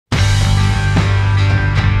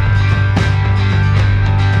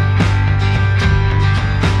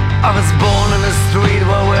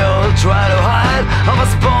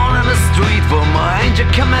street where my angel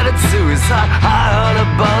committed suicide. I heard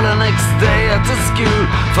about the next day at the school.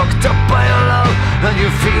 Fucked up by your love and you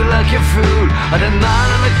feel like a fool. I did not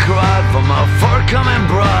in the crowd for my forthcoming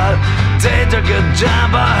bride. They took a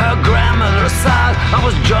jab by her grandmother's side. I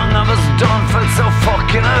was drunk, I was done, felt so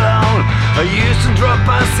fucking alone. I used to drop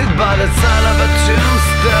acid by the side of a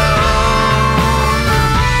tombstone.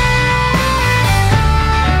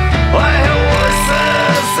 I hear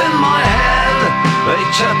voices in my head. They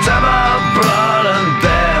chat about blood and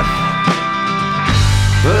death.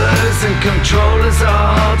 Losing control is a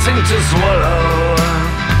hard thing to swallow.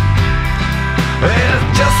 It's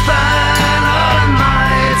just another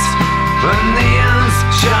night when neon's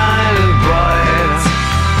shining bright,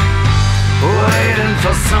 waiting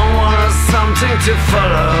for someone or something to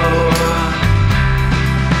follow.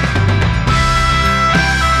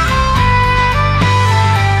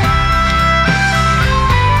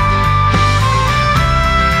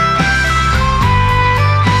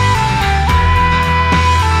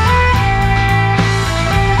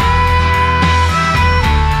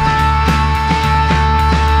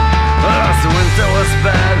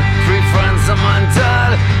 Bad. 3 friends of mine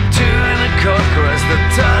died, 2 in a court crash. The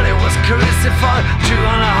third he was crucified. 2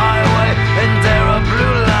 on a highway and there a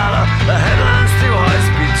blue Lada. The headline's too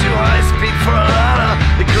high speed for a Lada.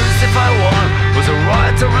 The crucified one was a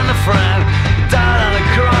writer and a friend. He died on a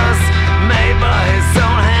cross made by his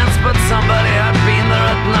own hands, but somebody had been there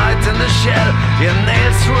at night in the shed. He had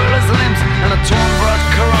nails through his limbs and a torn broad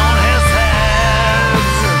around his head.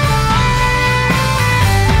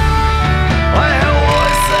 I hear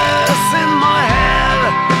voices in my head.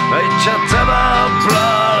 They chat about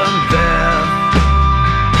blood and death.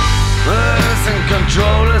 Losing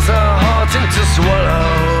control is a hard thing to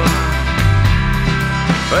swallow.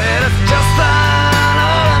 It's just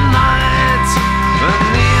another night when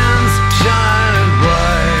neon's shining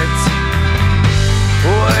bright,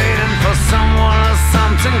 waiting for someone or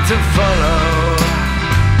something to follow.